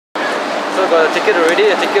So got a ticket already.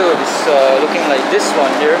 The ticket is looking like this one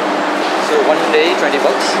here. So one day, 20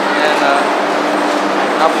 bucks, and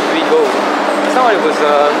up we go. Just now it was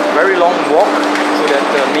a very long walk through that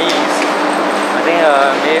maze. I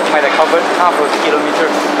think might have covered half a kilometer.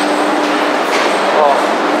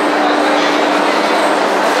 Oh.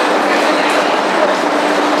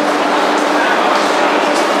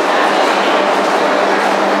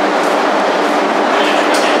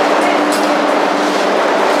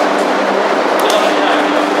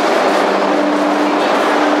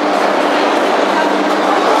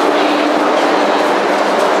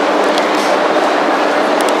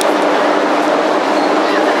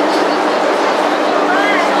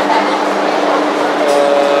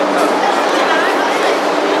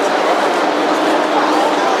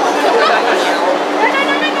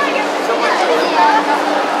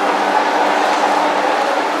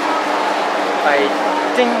 I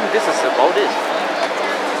think this is about it.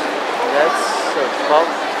 That's about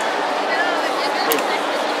it.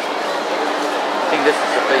 I think this is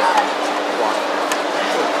the place. Wow.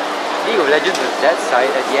 League of Legends is that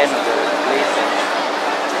side at the end of the place.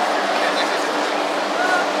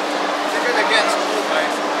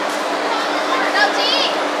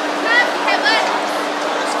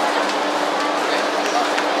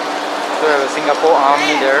 So we have a Singapore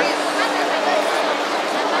Army there.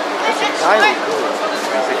 That's a guy or girl?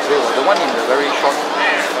 It's a girl. The one in the very short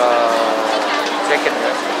jacket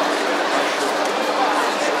there.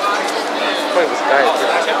 I thought it was a guy.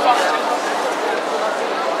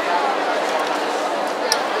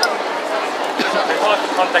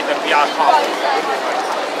 Contact the VR card.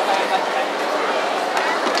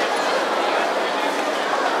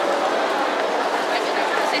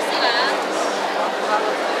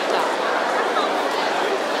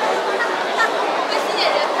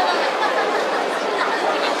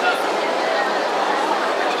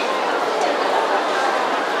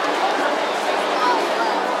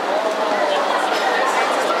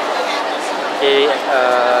 Okay,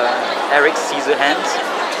 Eric's scissor hands.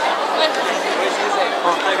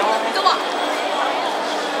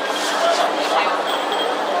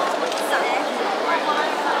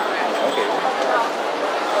 Okay.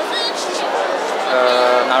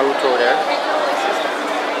 Naruto there.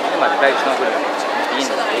 My bag's not good.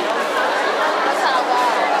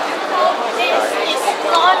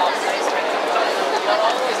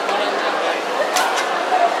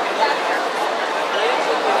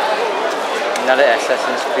 Another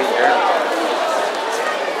Assassin's Creed here.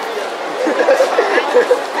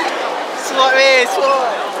 Sword me,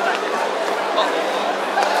 sword!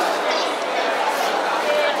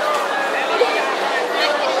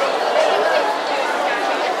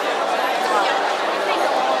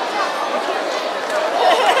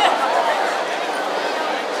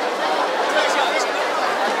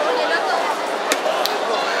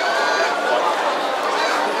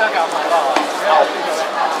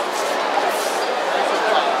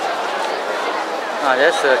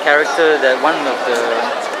 That's a character that one of the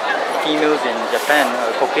females in Japan,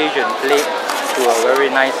 a Caucasian, played to a very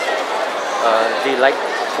nice,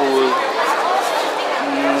 delightful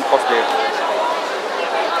cosplay.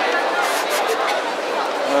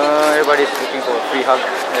 Everybody's looking for a free hug.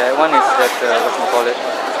 One is that, what you call it?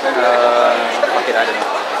 Fuck it, I don't know.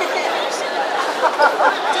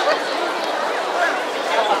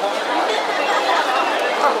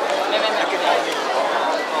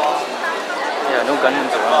 Yeah, no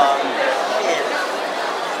Gundams around.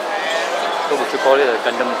 So would you call it a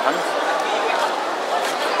Gundam hunt?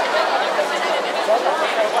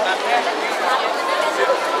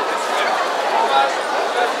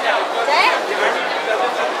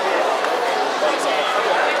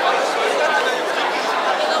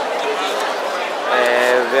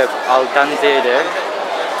 We have Al Dante there.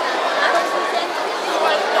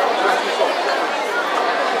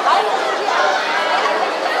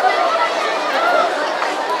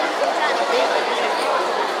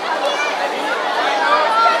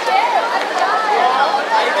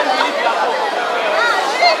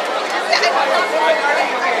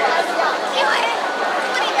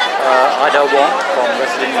 Ada Wong from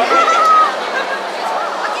Resident Evil.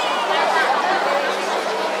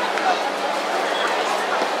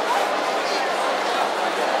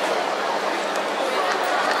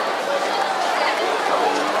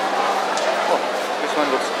 Oh, this one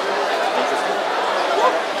looks interesting.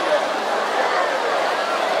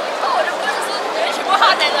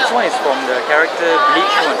 This one is from the character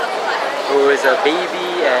Bleach one, who is a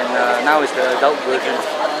baby and now is the adult version.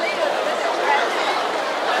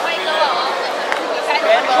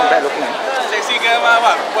 Not bad looking. Sexy girl,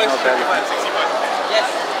 what? Not bad looking. Sexy boy. Yes,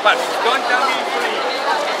 but don't tell me free.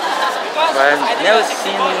 I've never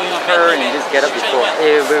seen her in this getup before.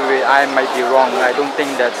 Wait, I might be wrong. I don't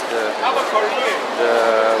think that's the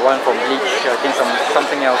one from Bleach. I think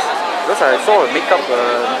something else. Because I saw her makeup,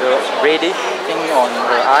 the reddish thing on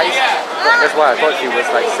her eyes. That's why I thought she was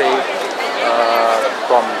like, say,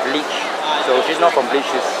 from Bleach. So she's not from Bleach.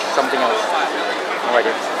 She's something else. No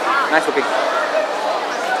idea. Nice looking.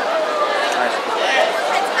 Nice looking.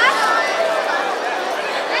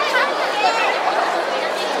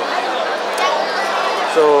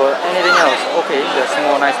 So anything else? Okay, there's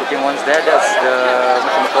more nice looking ones there. That's the,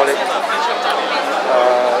 what you call it,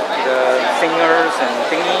 the singers and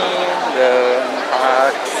thingy, the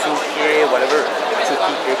Hatsuke, whatever,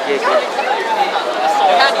 Hatsuki.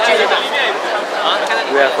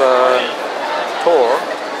 We have Thor,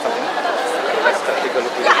 something. Let's take a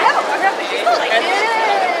look at it.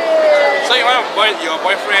 So you want to avoid your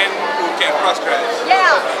boyfriend who can cross dress?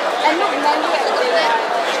 Yeah, and look manly at the back.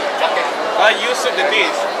 You suit the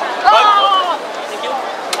taste. Oh!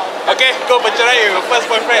 Okay, go bercerai with your first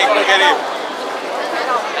boyfriend. Go get him.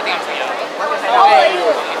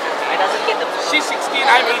 She's 16,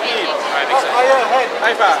 I'm 18.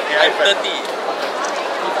 I'm 30.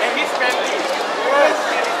 And he's friendly.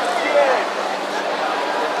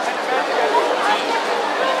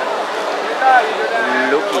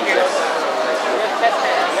 Looky, yes.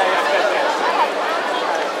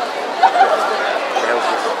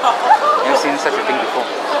 Never seen such a thing before.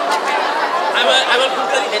 I will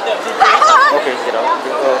Google it later. Okay, get out.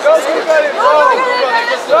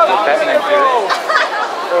 Batman here.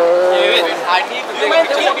 I need to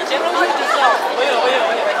take a picture.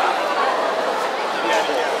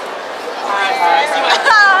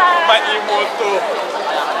 My emoto.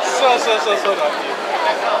 So naughty.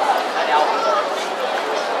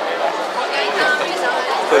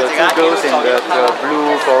 So the two girls in the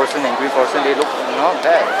blue fluorescent and green fluorescent, they look not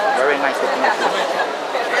bad. Very nice looking actually.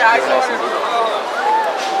 Very nice indeed.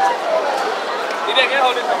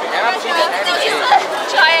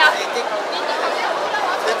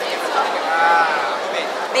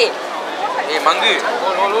 Mangga.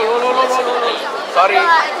 Sorry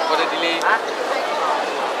for the delay.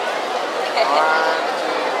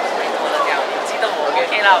 知道我嘅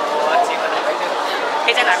OK 啦，我接可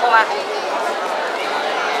以再拿过吗？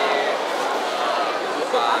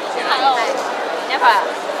一块啊，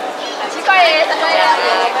奇怪耶，什么呀？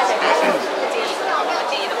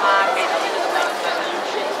建议的话可以。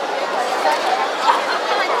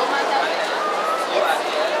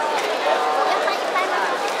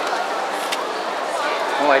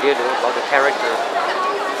 No idea about the character.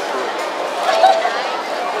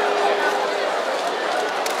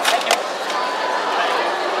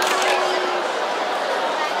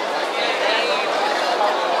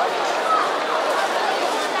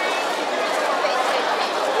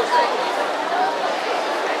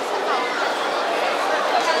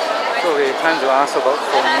 So okay, time to ask about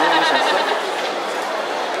phones and stuff.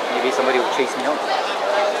 Maybe somebody will chase me out.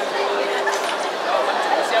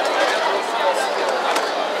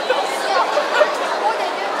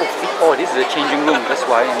 Oh, this is the changing room. That's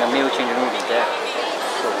why in the male changing room is there.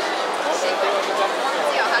 So.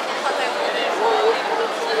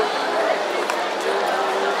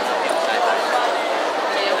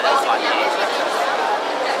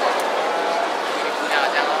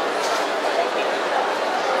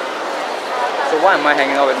 So why am I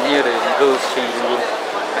hanging out near the girls' changing room?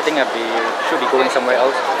 I think should be going somewhere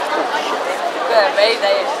else. Oh shit.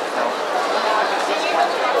 No.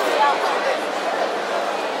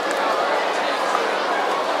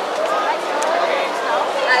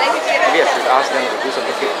 Maybe I should ask them to do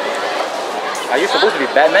something good. Are you supposed to be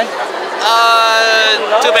Batman?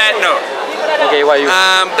 Too bad, no. Okay, what are you?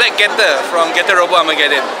 Black Getter from Getter Robo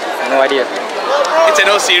Armageddon. No idea. It's an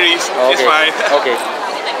old series. Oh, okay. It's fine. Okay.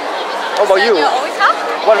 How about you?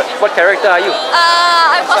 What character are you?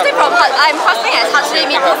 I'm costing as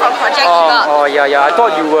Hatsune Miku from Project Eva. Oh yeah. I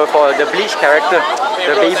thought you were for the Bleach character,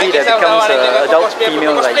 the baby that becomes an adult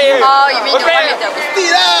female like you. Oh, you mean the one with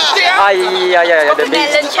the Yeah, the baby.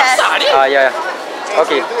 melon chest? Yeah.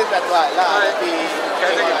 Okay.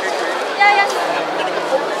 Yeah.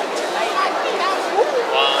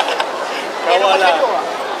 Kawalah.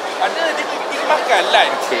 Ada dia makan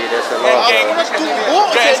live. Okay, there's a lot.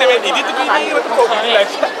 Drag SMND dia tu gini macam kau gini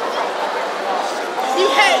live.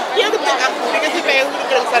 Dia ada tak aku dia kasi payah aku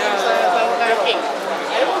dekat sana kaki.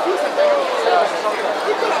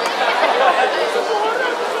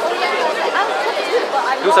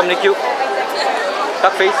 Do something cute.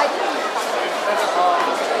 Duck face.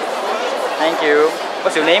 Thank you.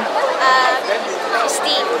 What's your name?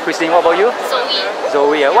 Christine. Christine, what about you? Zoey.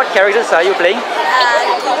 Zoey. What characters are you playing?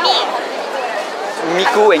 Gumi.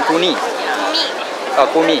 Miku and Kuni. Me. Oh,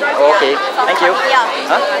 Gumi. Oh, okay. Thank you.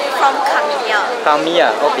 Huh? From Kamiya. Tamiya.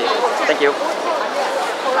 Okay. Thank you.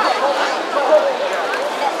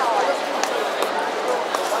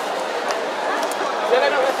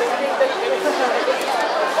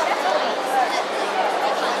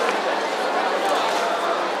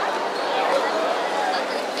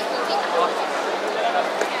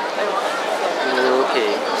 Okay,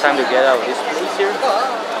 time to get out of this place here.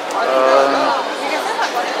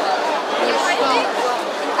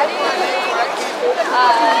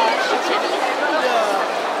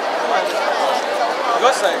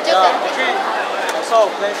 Because actually, I saw a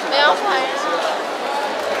place.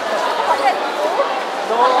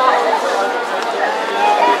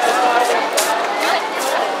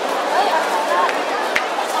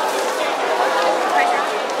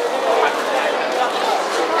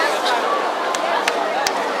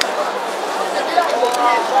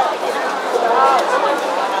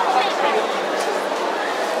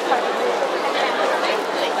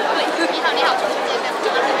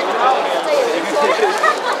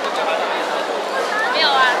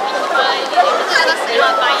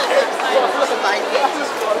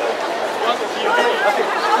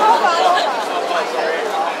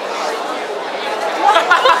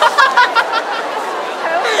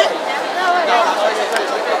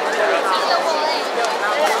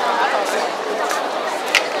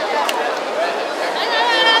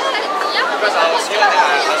 Because I was here and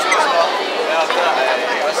I was so small. Then after I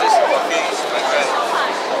was just walking with my friend.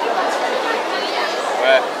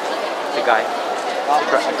 Where? The guy.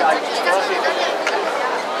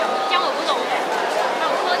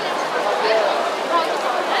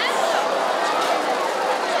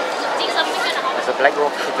 There's a black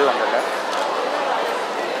rock shooter on the left.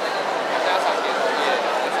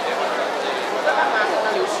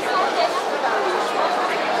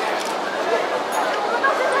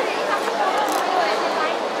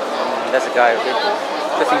 That's a guy, okay?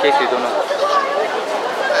 Just in case you don't know.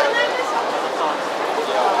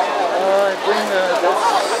 I think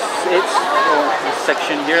that's it for this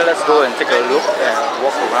section here. Let's go and take a look and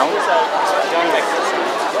walk around.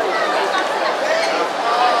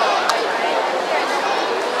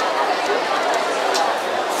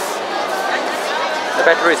 The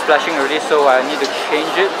battery is flashing already, so I need to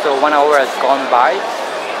change it. So 1 hour has gone by.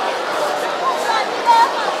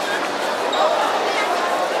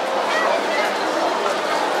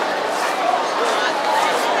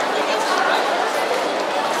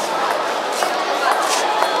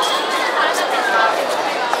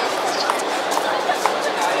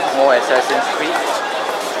 More Assassin's Creed.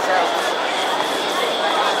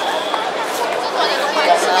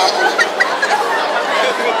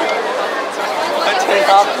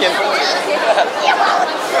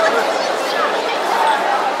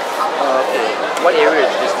 Okay, what area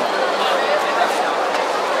is this